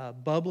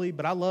bubbly,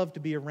 but I love to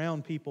be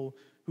around people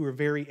who are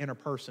very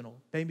interpersonal.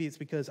 Maybe it's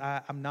because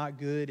I'm not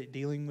good at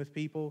dealing with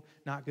people,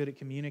 not good at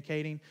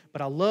communicating,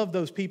 but I love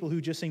those people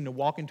who just seem to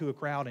walk into a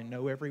crowd and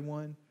know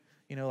everyone.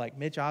 Like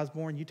Mitch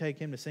Osborne, you take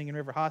him to Singing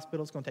River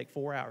Hospital, it's going to take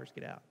 4 hours to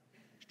get out.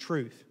 It's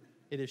truth.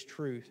 It is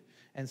truth.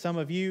 And some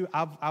of you,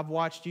 I've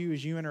watched you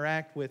as you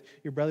interact with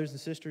your brothers and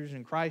sisters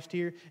in Christ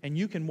here, and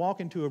you can walk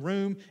into a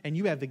room and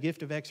you have the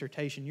gift of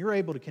exhortation. You're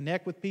able to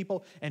connect with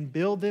people and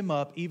build them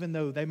up even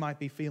though they might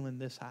be feeling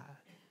this high.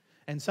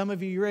 And some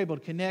of you, you're able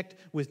to connect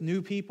with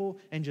new people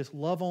and just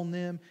love on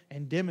them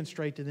and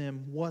demonstrate to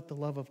them what the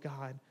love of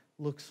God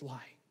looks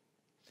like.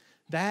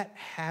 That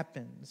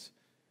happens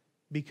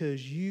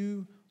because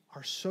you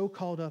are so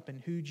caught up in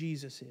who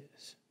Jesus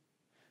is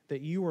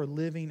that you are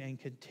living a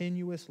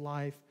continuous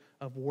life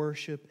of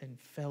worship and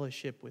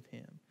fellowship with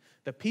Him.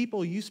 The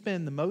people you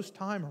spend the most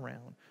time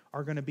around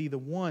are going to be the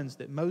ones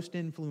that most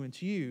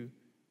influence you,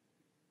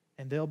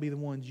 and they'll be the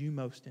ones you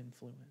most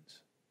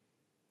influence.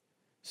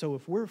 So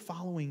if we're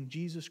following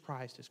Jesus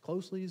Christ as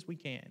closely as we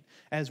can,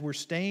 as we're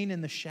staying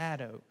in the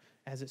shadow,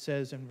 as it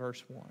says in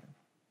verse 1,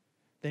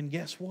 then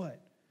guess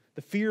what?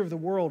 The fear of the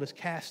world is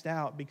cast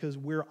out because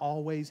we're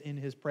always in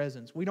His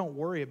presence. We don't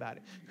worry about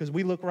it because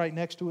we look right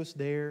next to us,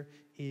 there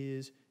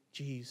is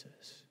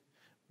Jesus.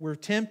 We're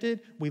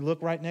tempted, we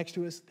look right next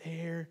to us,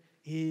 there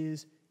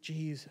is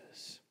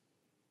Jesus.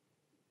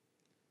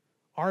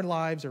 Our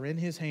lives are in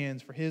His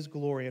hands for His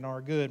glory and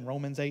our good. In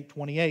Romans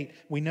 8:28,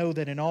 we know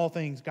that in all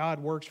things God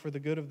works for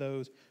the good of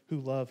those who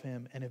love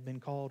Him and have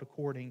been called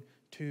according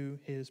to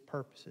His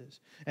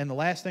purposes. And the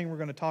last thing we're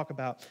going to talk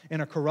about,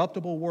 in a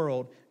corruptible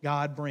world,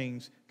 God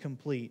brings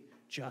complete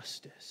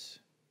justice.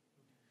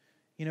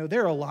 You know,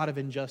 there are a lot of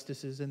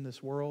injustices in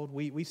this world.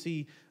 We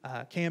see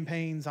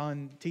campaigns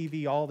on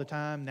TV all the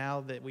time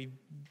now that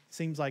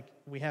seems like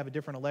we have a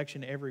different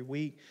election every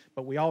week,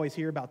 but we always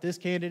hear about this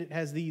candidate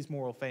has these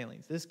moral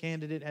failings. This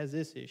candidate has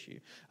this issue.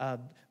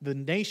 The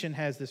nation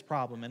has this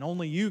problem, and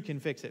only you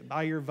can fix it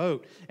by your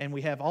vote. And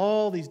we have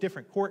all these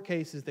different court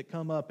cases that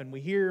come up, and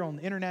we hear on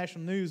the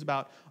international news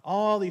about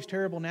all these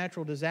terrible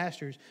natural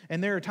disasters.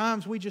 And there are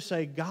times we just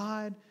say,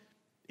 God,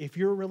 if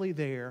you're really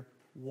there,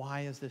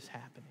 why is this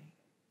happening?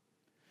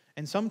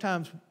 And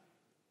sometimes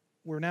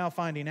we're now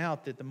finding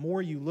out that the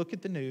more you look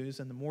at the news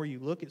and the more you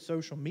look at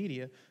social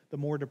media, the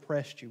more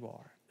depressed you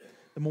are,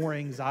 the more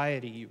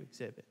anxiety you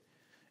exhibit.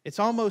 It's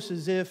almost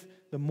as if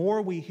the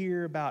more we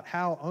hear about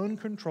how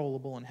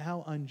uncontrollable and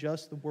how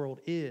unjust the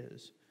world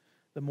is,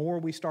 the more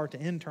we start to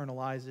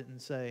internalize it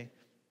and say,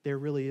 there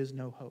really is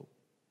no hope.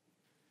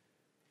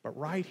 But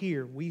right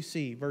here, we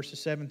see,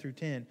 verses 7 through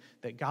 10,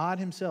 that God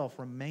Himself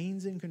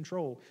remains in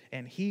control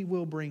and He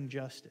will bring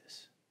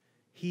justice.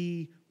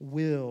 He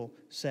will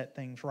set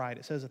things right.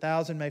 It says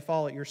 1,000 may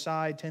fall at your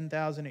side,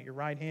 10,000 at your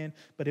right hand,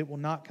 but it will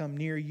not come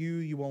near you.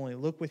 You will only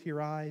look with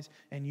your eyes,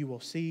 and you will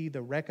see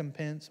the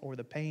recompense or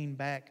the paying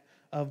back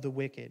of the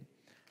wicked.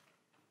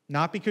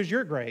 Not because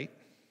you're great,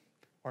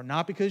 or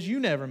not because you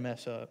never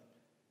mess up,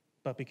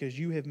 but because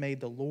you have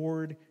made the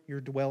Lord your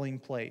dwelling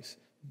place,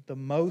 the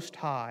Most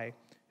High,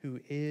 who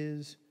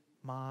is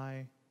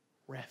my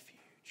refuge.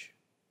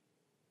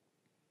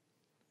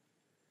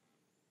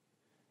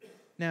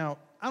 Now,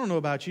 I don't know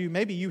about you,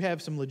 maybe you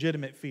have some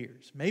legitimate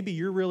fears. Maybe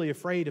you're really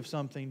afraid of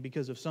something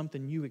because of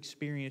something you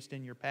experienced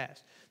in your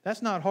past.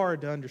 That's not hard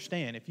to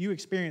understand. If you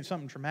experienced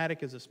something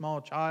traumatic as a small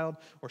child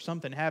or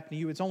something happened to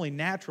you, it's only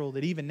natural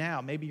that even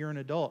now, maybe you're an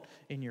adult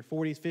in your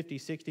 40s,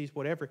 50s, 60s,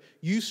 whatever,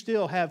 you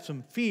still have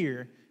some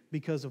fear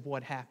because of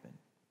what happened.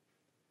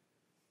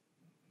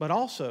 But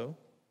also,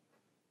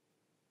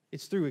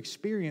 it's through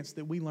experience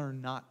that we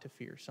learn not to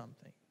fear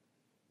something.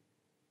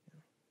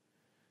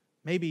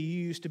 Maybe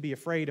you used to be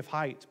afraid of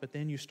heights, but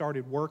then you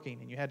started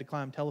working and you had to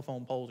climb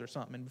telephone poles or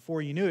something. And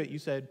before you knew it, you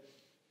said,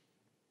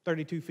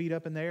 32 feet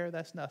up in the air,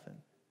 that's nothing.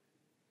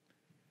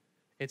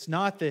 It's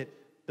not that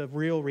the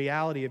real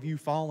reality of you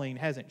falling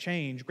hasn't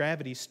changed.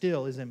 Gravity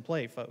still is in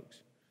play,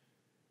 folks.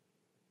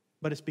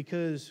 But it's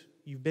because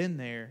you've been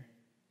there,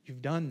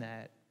 you've done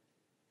that.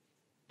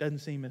 It doesn't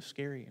seem as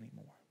scary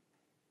anymore.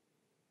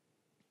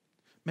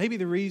 Maybe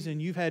the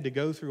reason you've had to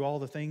go through all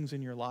the things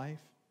in your life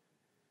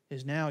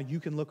is now you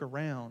can look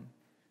around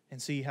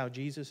and see how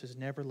Jesus has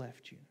never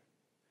left you.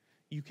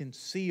 You can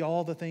see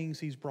all the things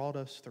He's brought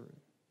us through.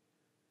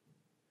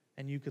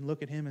 And you can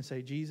look at Him and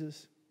say,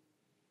 Jesus,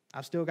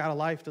 I've still got a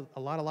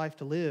lot of life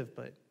to live,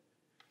 but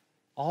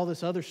all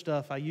this other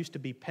stuff I used to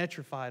be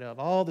petrified of,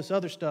 all this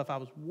other stuff I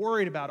was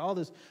worried about, all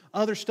this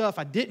other stuff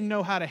I didn't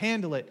know how to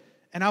handle it,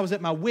 and I was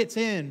at my wit's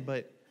end,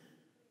 but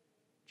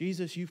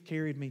Jesus, you've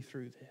carried me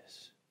through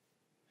this.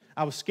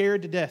 I was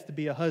scared to death to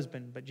be a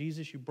husband, but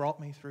Jesus, you brought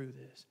me through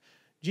this.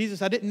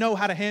 Jesus, I didn't know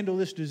how to handle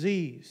this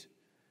disease,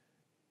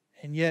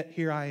 and yet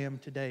here I am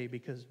today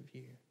because of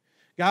you.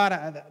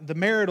 God, the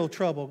marital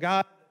trouble,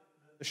 God,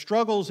 the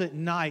struggles at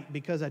night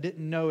because I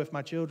didn't know if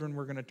my children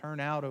were going to turn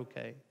out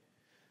okay.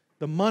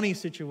 The money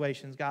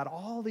situations, God,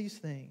 all these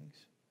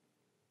things,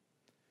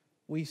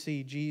 we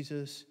see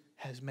Jesus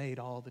has made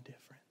all the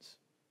difference.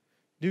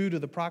 Due to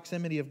the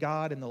proximity of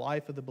God in the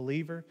life of the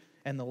believer,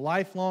 and the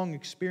lifelong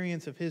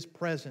experience of His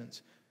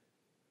presence,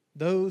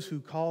 those who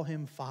call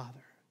Him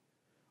Father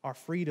are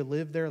free to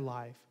live their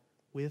life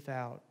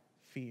without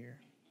fear.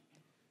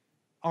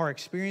 Our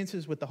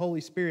experiences with the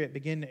Holy Spirit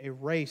begin to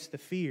erase the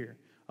fear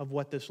of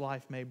what this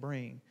life may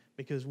bring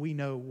because we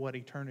know what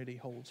eternity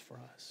holds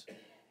for us.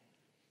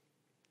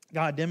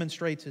 God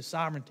demonstrates His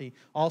sovereignty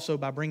also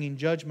by bringing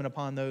judgment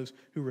upon those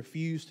who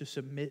refuse to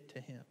submit to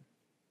Him.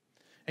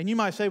 And you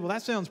might say, well,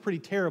 that sounds pretty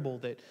terrible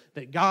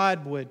that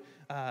God would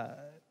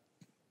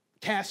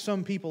cast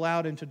some people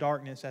out into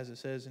darkness, as it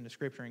says in the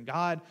Scripture, and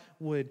God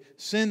would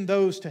send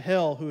those to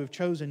hell who have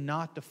chosen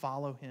not to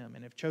follow Him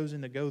and have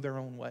chosen to go their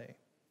own way.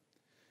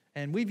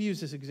 And we've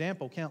used this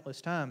example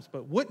countless times,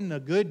 but wouldn't a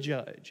good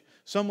judge,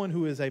 someone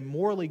who is a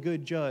morally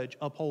good judge,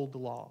 uphold the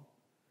law?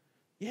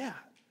 Yeah.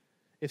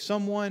 If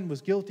someone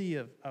was guilty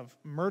of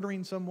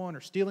murdering someone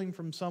or stealing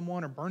from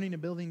someone or burning a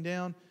building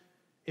down,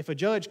 if a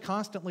judge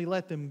constantly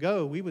let them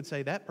go, we would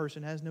say that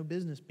person has no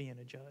business being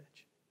a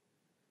judge.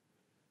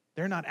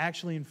 They're not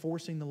actually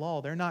enforcing the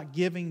law. They're not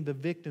giving the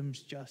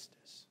victims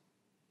justice.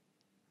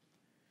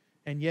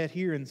 And yet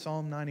here in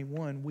Psalm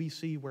 91, we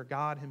see where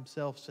God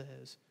Himself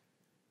says,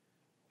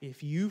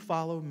 if you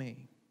follow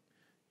me,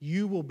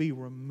 you will be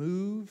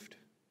removed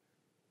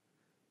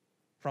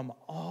from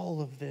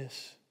all of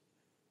this.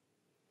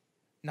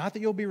 Not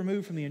that you'll be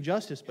removed from the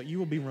injustice, but you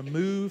will be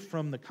removed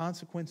from the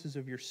consequences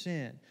of your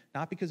sin.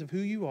 Not because of who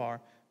you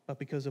are, but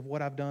because of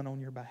what I've done on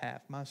your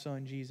behalf. My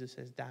Son Jesus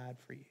has died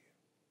for you.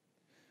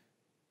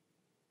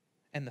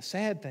 And the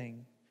sad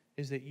thing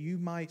is that you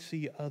might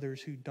see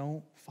others who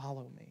don't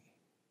follow me,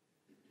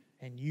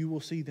 and you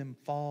will see them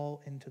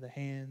fall into the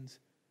hands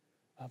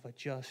of a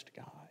just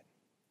God.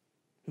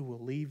 who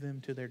will leave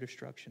them to their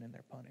destruction and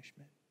their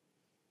punishment.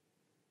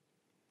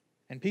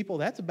 And people,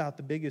 that's about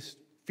the biggest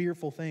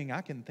fearful thing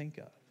I can think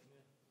of,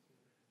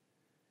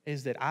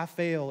 is that I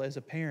fail as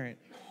a parent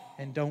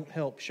and don't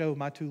help show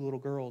my 2 little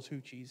girls who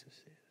Jesus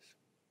is.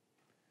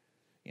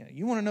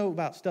 You want to know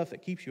about stuff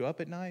that keeps you up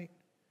at night?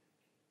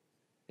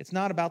 It's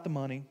not about the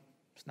money.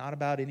 It's not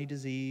about any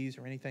disease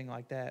or anything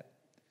like that.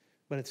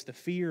 But it's the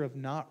fear of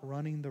not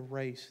running the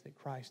race that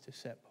Christ has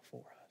set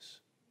before us.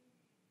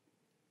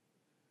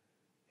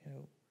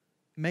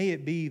 May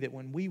it be that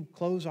when we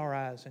close our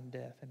eyes in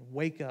death and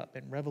wake up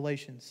in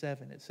Revelation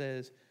 7, it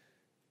says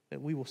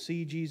that we will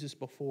see Jesus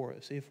before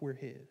us if we're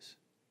His.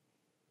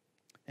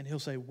 And He'll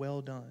say,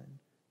 "Well done,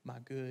 my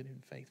good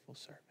and faithful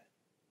servant."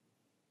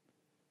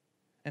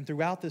 And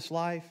throughout this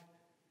life,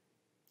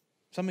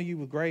 some of you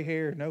with gray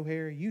hair, no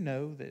hair, you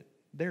know that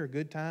there are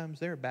good times,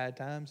 there are bad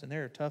times, and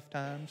there are tough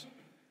times.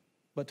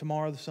 But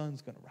tomorrow the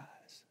sun's going to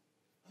rise.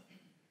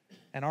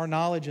 And our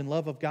knowledge and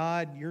love of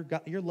God,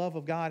 your love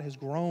of God has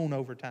grown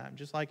over time,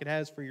 just like it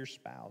has for your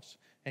spouse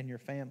and your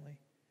family.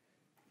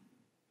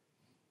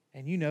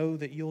 And you know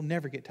that you'll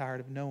never get tired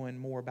of knowing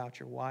more about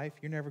your wife.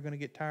 You're never going to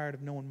get tired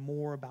of knowing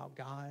more about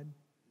God.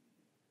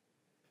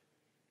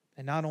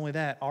 And not only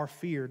that, our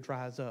fear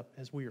dries up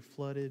as we are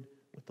flooded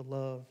with the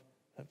love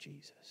of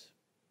Jesus.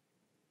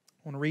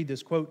 I want to read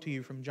this quote to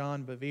you from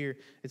John Bevere.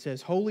 It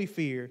says, "Holy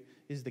fear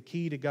is the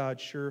key to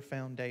God's sure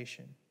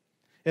foundation.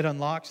 It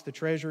unlocks the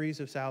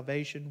treasuries of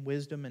salvation,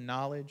 wisdom, and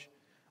knowledge.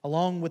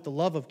 Along with the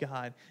love of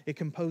God, it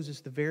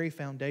composes the very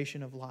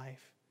foundation of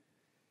life.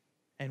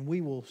 And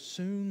we will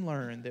soon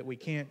learn that we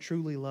can't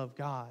truly love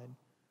God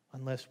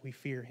unless we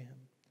fear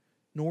Him,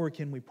 nor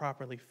can we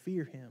properly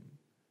fear Him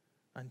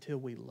until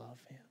we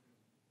love Him."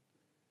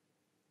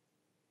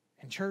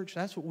 And church,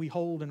 that's what we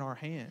hold in our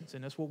hands,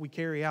 and that's what we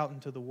carry out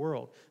into the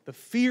world. The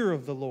fear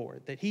of the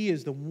Lord, that He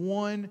is the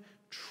one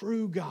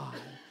true God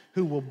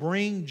who will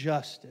bring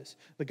justice,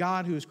 the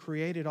God who has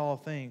created all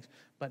things.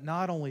 But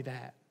not only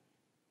that,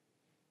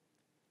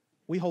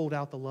 we hold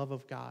out the love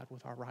of God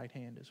with our right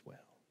hand as well.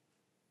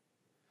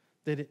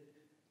 That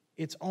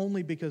it's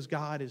only because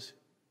God is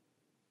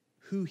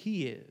who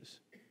He is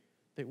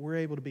that we're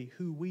able to be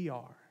who we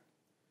are,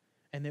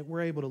 and that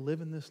we're able to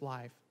live in this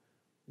life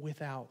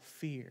without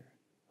fear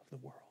of the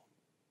world.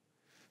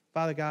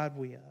 Father God,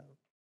 we